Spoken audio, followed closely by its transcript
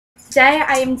Today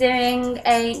I am doing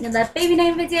another baby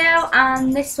name video,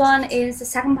 and this one is the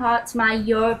second part to my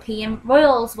European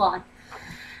Royals one.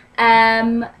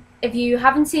 If you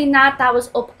haven't seen that, that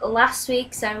was up last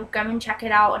week, so go and check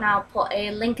it out and I'll put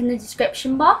a link in the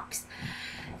description box.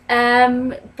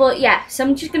 But yeah, so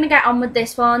I'm just going to get on with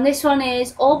this one. This one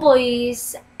is all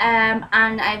boys, and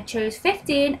I've chose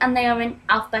 15 and they are in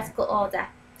alphabetical order.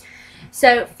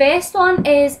 So first one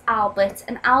is Albert,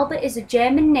 and Albert is a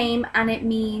German name and it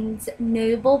means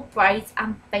noble, bright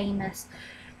and famous.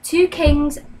 Two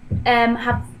kings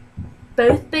have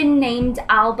both been named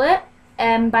Albert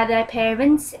by their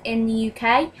parents in the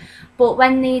UK, but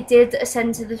when they did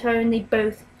ascend to the throne they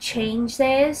both changed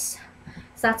theirs.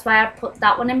 So that's why I put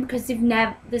that one in, because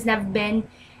there's never been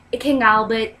a King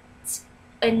Albert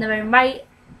in their own right,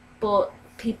 but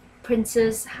Prince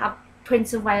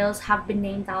of Wales have been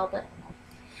named Albert.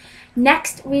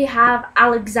 Next we have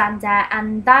Alexander,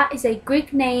 and that is a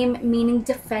Greek name meaning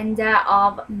defender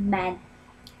of men.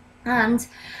 And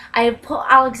I have put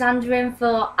Alexander in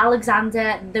for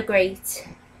Alexander the Great,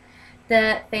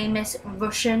 the famous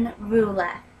Russian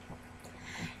ruler.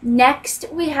 Next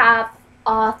we have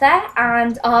Arthur,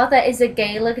 and Arthur is a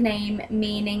Gaelic name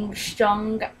meaning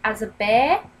strong as a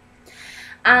bear.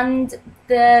 And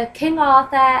the King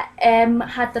Arthur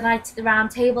had the Knights of the Round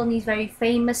Table, and he's very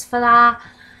famous for that.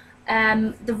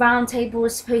 The round table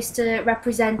was supposed to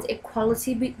represent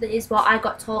equality, but that is what I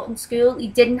got taught in school. He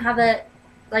didn't have a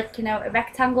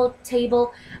rectangle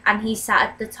table and he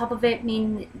sat at the top of it,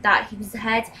 meaning that he was the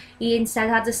head. He instead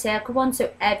had a circle one,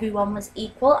 so everyone was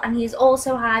equal. And he's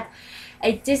also had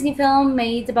a Disney film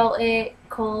made about it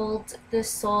called The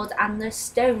Sword and the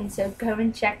Stone, so go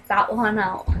and check that one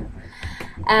out.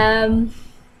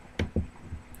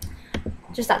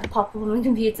 Just at the pop up on my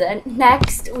computer.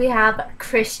 Next we have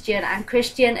Christian, and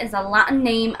Christian is a Latin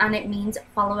name and it means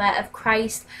follower of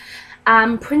Christ.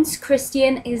 Prince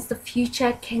Christian is the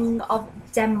future king of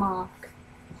Denmark.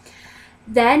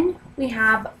 Then we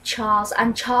have Charles,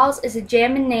 and Charles is a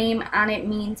German name and it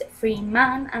means free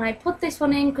man, and I put this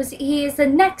one in because he is the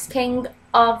next king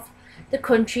of the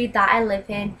country that I live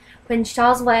in. Prince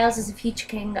Charles of Wales is the future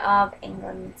king of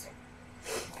England.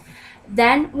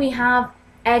 Then we have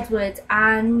Edward,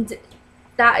 and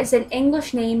that is an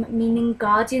English name meaning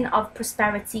guardian of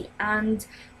prosperity, and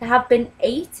there have been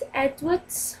 8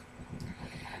 Edwards,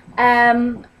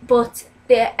 but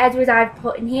the Edward I've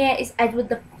put in here is Edward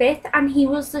V, and he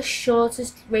was the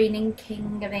shortest reigning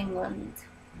king of England.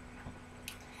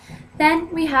 Then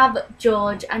we have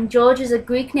George, and George is a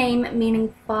Greek name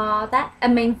meaning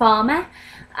farmer,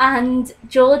 and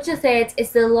George III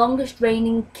is the longest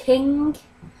reigning king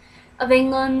of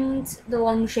England. The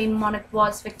longest reigning monarch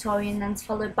was Victorian, then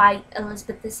followed by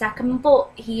Elizabeth II, but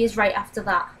he is right after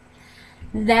that.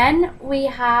 Then we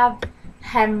have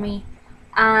Henry,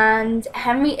 and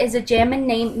Henry is a German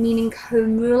name meaning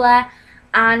home ruler,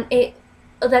 and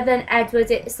other than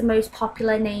Edward, it is the most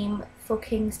popular name for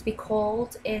kings to be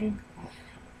called in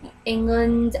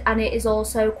England, and it is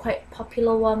also quite a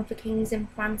popular one for kings in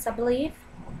France, I believe.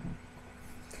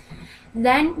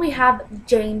 Then we have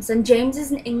James, and James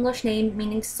is an English name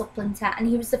meaning supplanter, and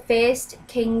he was the first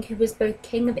king who was both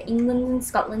king of England and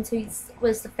Scotland, so he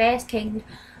was the first king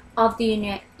of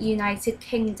the United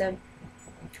Kingdom.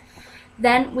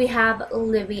 Then we have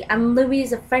Louis, and Louis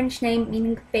is a French name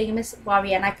meaning famous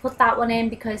warrior, and I put that one in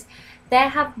because there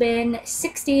have been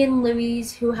 16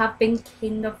 Louis who have been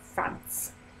king of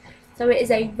France, so it is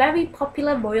a very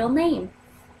popular royal name.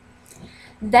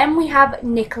 Then we have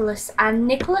Nicholas, and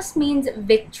Nicholas means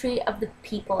victory of the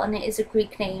people, and it is a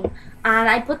Greek name, and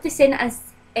I put this in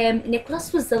as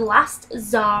Nicholas was the last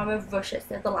Tsar of Russia,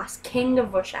 so the last king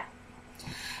of Russia.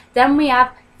 Then we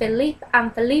have Philippe,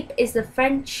 and Philippe is a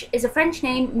French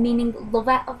name meaning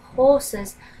lover of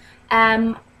horses,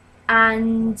 and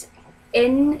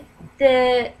in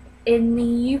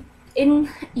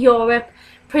Europe,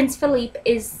 Prince Philippe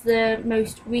is the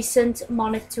most recent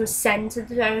monarch to ascend to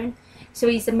the throne. So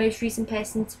he's the most recent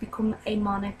person to become a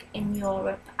monarch in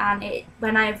Europe, and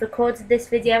when I recorded this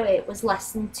video it was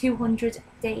less than 200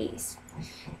 days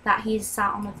that he's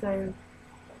sat on the throne.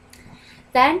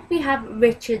 Then we have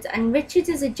Richard, and Richard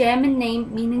is a German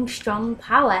name meaning strong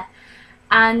power,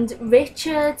 and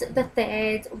Richard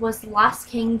III was the last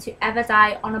king to ever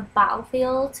die on a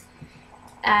battlefield,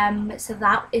 so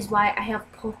that is why I have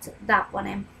put that one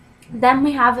in. Then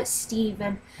we have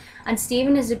Stephen, and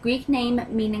Stephen is a Greek name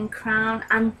meaning crown,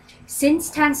 and since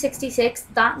 1066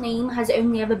 that name has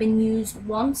only ever been used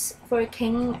once for a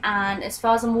king, and as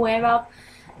far as I'm aware of,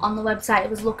 on the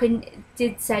website it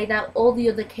did say that all the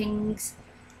other kings,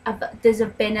 there's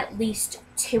been at least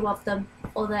 2 of them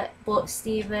other, but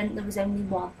Stephen, there was only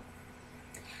one.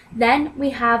 Then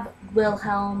we have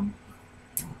Wilhelm,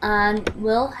 and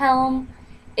Wilhelm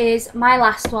is my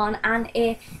last one, and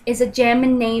it is a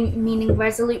German name meaning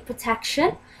resolute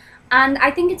protection. And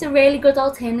I think it's a really good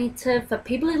alternative for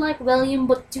people who like William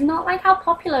but do not like how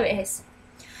popular it is.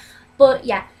 But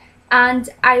yeah, and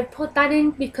I put that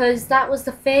in because that was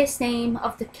the first name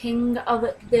of the king of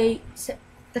the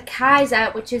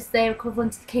Kaiser, which is the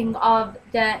equivalent to the king of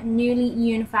the newly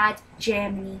unified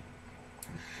Germany.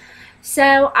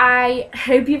 So I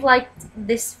hope you've liked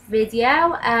this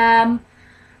video.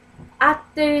 At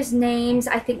those names,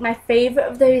 I think my favourite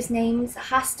of those names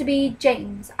has to be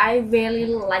James. I really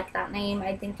like that name.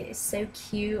 I think it is so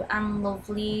cute and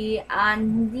lovely,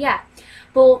 and yeah.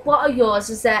 But what are yours?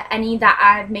 Is there any that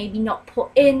I've maybe not put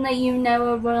in that you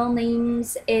know are royal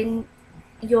names in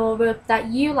Europe that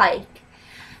you like?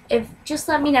 Just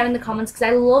let me know in the comments, because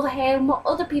I love hearing what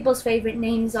other people's favourite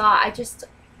names are.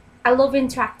 I love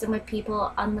interacting with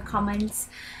people on the comments,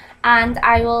 and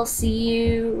I will see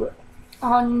you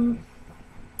on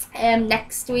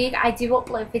next week. I do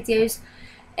upload videos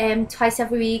twice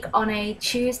every week on a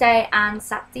Tuesday and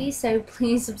Saturday, so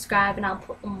please subscribe and I'll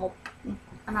put them up,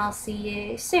 and I'll see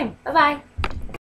you soon. Bye bye.